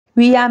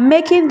We are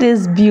making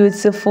this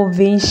beautiful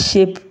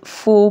V-shape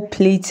full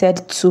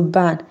pleated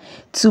turban.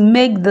 To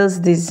make this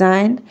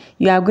design,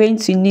 you are going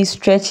to need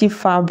stretchy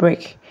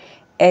fabric,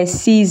 a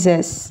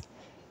scissors,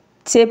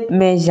 tape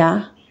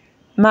measure,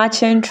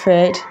 matching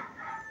thread,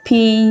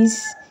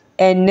 pins,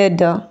 and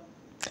needle.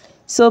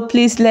 So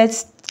please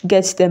let's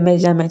get the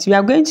measurement. We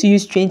are going to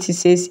use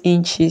 26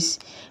 inches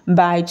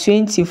by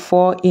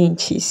 24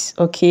 inches,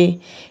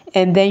 okay?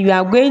 And then you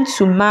are going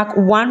to mark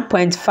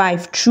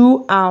 1.5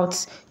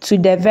 throughout to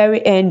the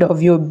very end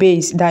of your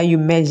base that you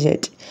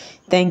measured.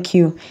 Thank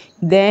you.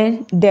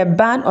 Then the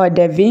band or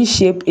the V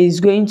shape is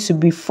going to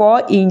be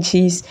 4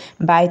 inches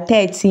by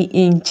 30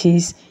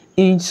 inches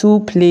in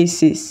two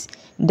places.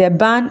 The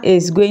band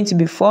is going to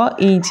be 4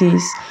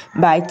 inches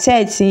by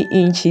 30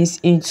 inches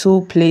in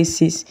two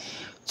places.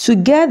 To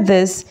get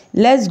this,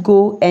 let's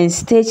go and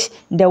stitch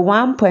the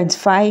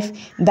 1.5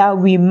 that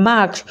we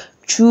marked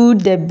through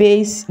the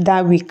base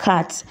that we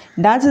cut.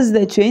 That is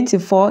the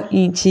 24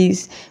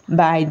 inches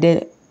by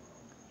the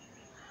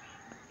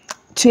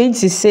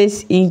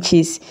 26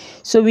 inches.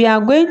 So we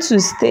are going to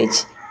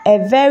stitch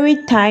a very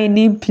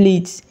tiny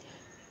pleat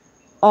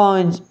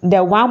on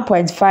the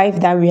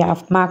 1.5 that we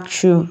have marked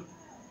through.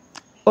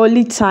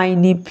 Only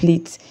tiny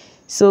pleat.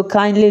 So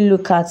kindly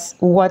look at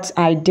what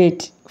I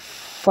did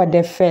for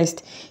the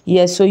first.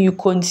 Yes, so you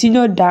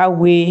continue that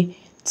way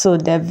to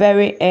the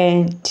very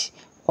end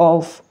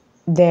of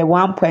the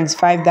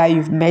 1.5 that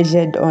you've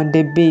measured on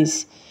the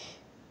base.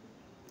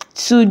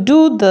 To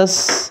do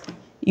this,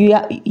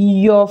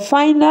 your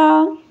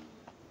final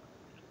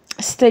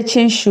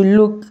stitching should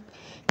look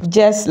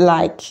just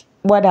like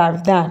what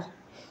I've done.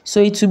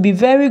 So it will be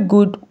very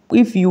good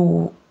if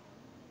you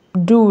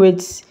do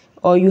it,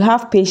 or you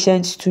have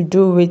patience to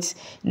do it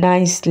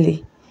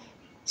nicely.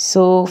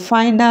 So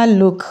final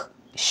look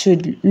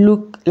should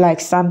look like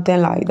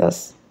something like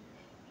this.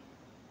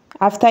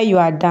 After you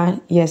are done,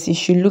 yes, it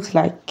should look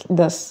like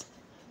this.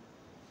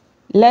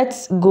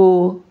 Let's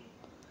go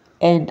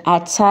and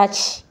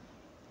attach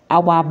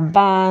our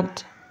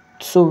band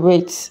to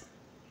it.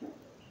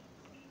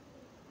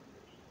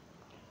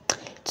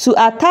 To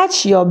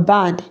attach your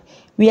band,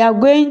 we are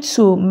going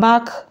to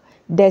mark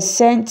the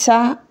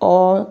center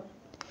or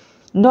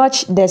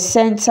notch the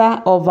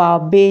center of our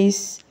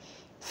base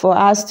for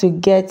us to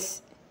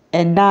get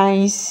a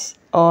nice,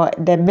 or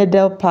the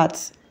middle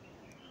part.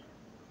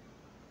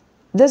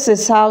 This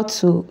is how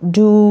to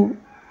do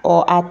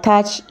or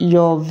attach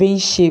your V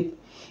shape.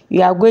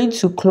 You are going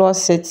to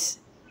close it.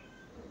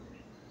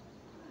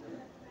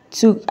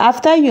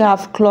 After you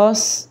have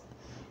closed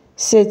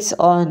it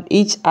on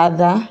each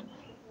other,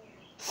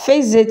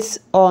 face it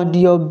on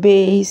your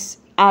base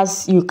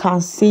as you can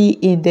see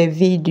in the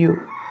video.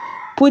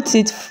 Put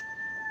it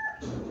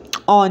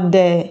on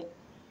the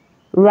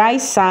right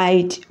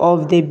side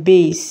of the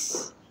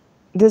base.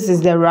 This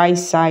is the right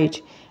side,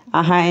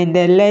 and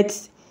then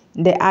let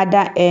the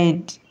other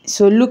end.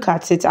 So look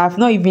at it. I've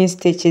not even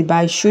stitched it,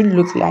 but it should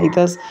look like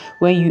this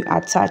when you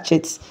attach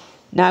it.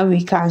 Now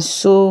we can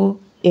sew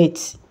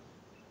it.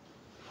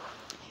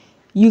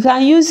 You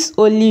can use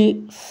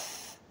only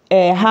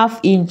a ½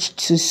 inch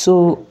to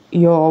sew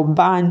your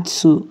band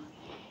to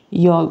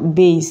your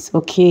base,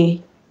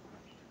 okay?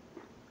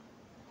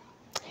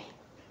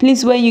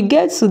 Please, when you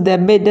get to the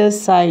middle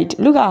side,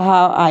 look at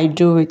how I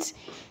do it.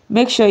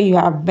 Make sure you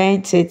have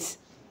bent it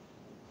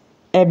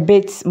a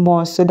bit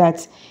more so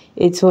that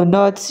it will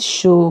not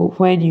show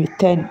when you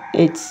turn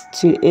it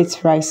to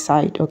its right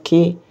side,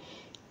 okay?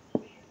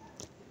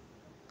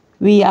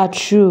 We are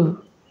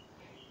through.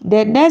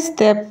 The next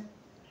step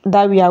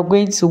that we are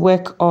going to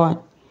work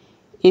on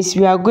is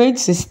we are going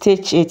to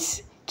stitch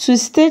it. To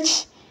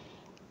stitch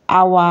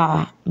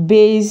our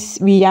base,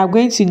 we are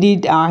going to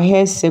need our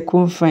hair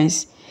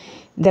circumference.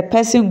 The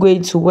person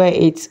going to wear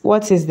it,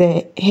 what is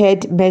the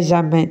head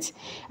measurement?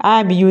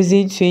 I'm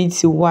using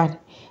 21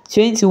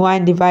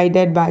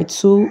 divided by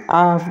 2.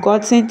 I've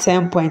gotten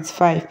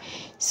 10.5.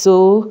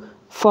 So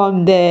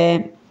from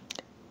the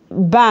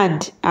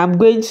band, I'm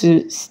going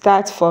to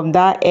start from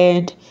that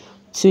end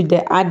to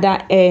the other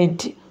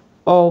end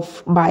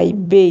of my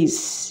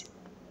base.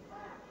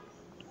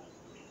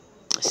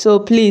 So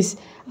please,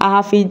 I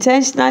have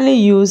intentionally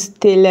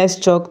used tailor's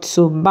chalk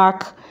to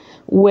mark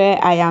where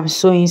I am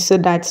sewing so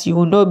that you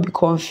will not be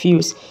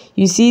confused.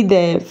 You see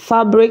the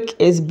fabric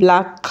is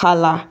black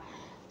color,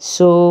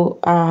 so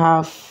I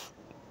have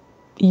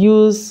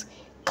used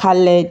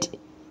colored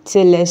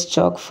tailor's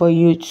chalk for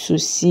you to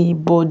see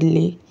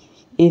boldly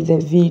in the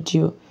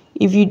video.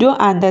 If you don't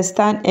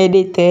understand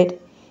anything,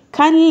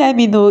 kindly let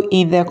me know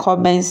in the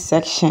comment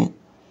section.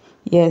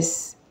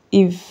 Yes,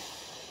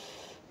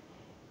 if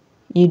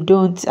you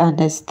don't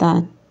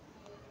understand.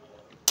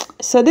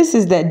 So this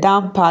is the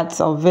down part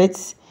of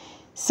it.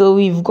 So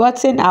we've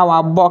gotten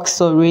our box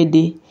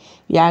already.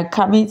 We are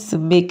coming to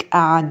make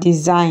our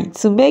design.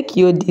 To make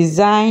your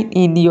design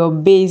in your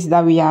base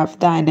that we have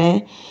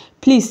done,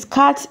 please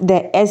cut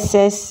the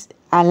excess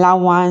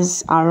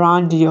allowance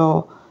around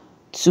your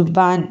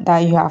turban that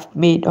you have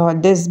made, or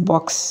this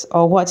box,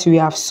 or what we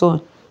have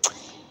sewn.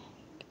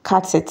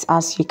 cut it,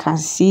 as you can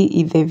see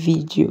in the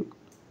video.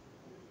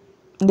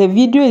 The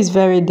video is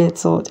very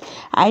detailed.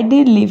 I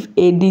didn't leave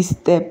any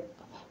step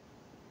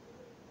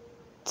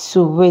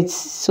to it.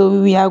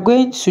 So we are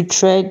going to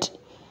thread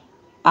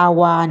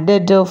our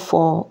needle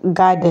for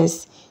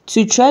gathers.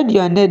 To thread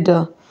your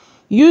needle,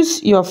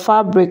 use your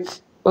fabric,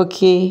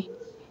 okay,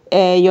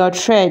 your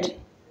thread,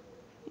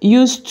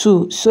 use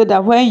 2, so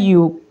that when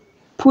you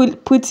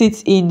put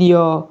it in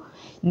your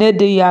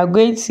needle, you are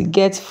going to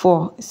get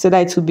 4, so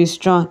that it will be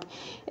strong.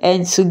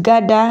 And to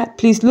gather,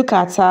 please look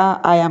at how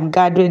I am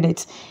gathering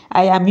it.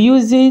 I am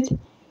using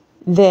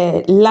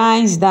the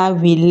lines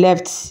that we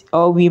left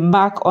or we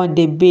mark on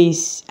the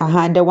base, the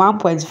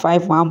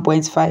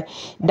 1.5,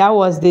 that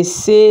was the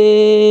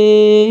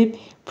same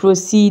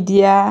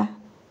procedure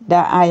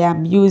that I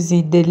am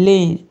using, the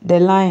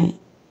line.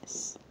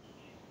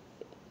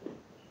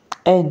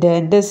 And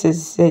then this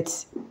is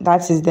it.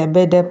 That is the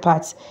middle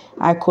part.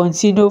 I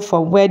continue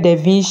from where the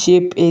V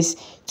shape is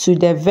to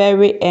the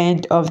very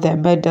end of the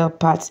middle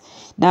part.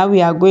 Now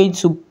we are going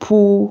to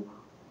pull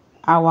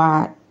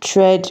our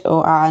thread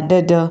or our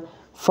needle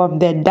from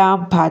the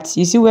down part.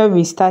 You see where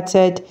we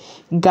started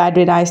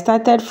gathering, I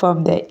started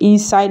from the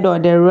inside or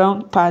the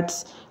round part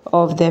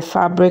of the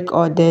fabric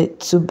or the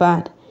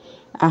turban.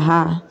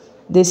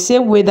 The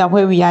same way that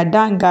when we are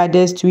done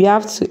gathers, we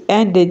have to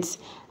end it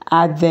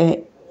at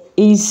the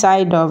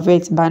inside of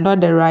it, but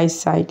not the right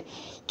side.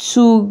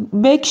 To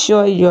make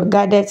sure your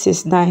gadget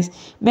is nice,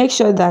 make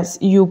sure that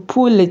you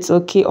pull it,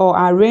 okay, or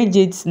arrange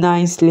it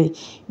nicely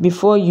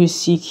before you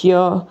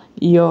secure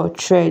your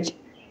thread.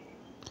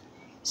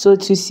 So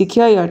to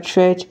secure your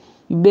thread,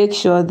 you make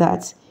sure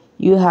that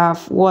you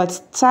have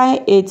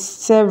tie it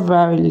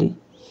severally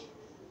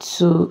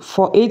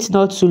for it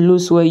not to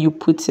lose where you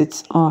put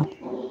it on.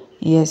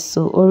 Yes,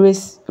 so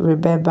always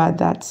remember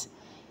that.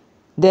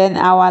 Then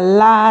our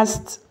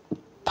last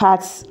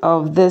part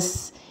of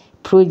this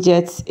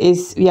project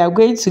is we are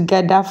going to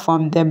gather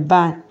from the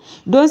band.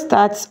 Don't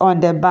start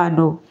on the band,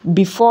 no,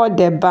 before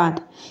the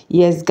band.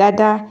 Yes,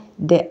 gather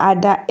the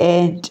other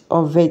end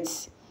of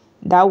it.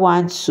 That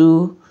one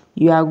too,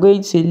 you are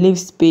going to leave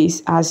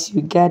space as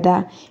you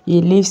gather.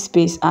 You leave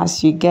space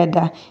as you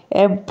gather,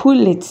 and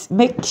pull it.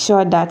 Make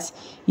sure that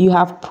you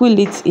have pulled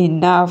it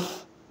enough.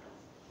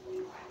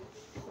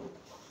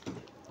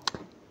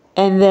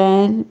 And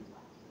then,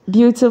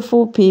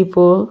 beautiful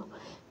people,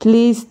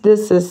 please,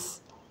 this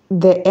is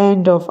the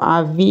end of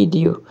our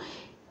video.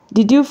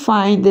 Did you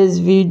find this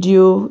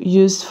video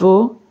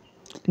useful?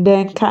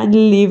 Then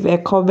kindly leave a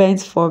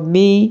comment for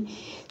me.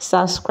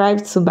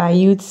 Subscribe to my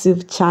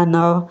YouTube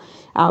channel.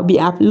 I'll be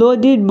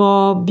uploading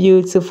more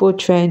beautiful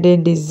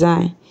trending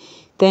design.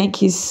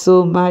 Thank you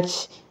so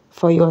much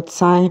for your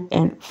time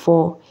and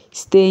for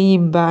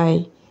staying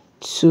by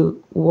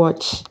to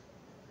watch.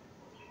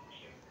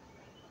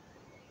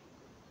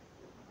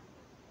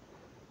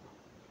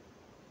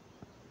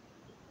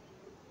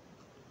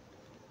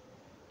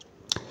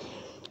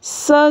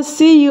 So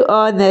see you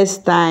all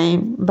next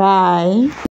time. Bye.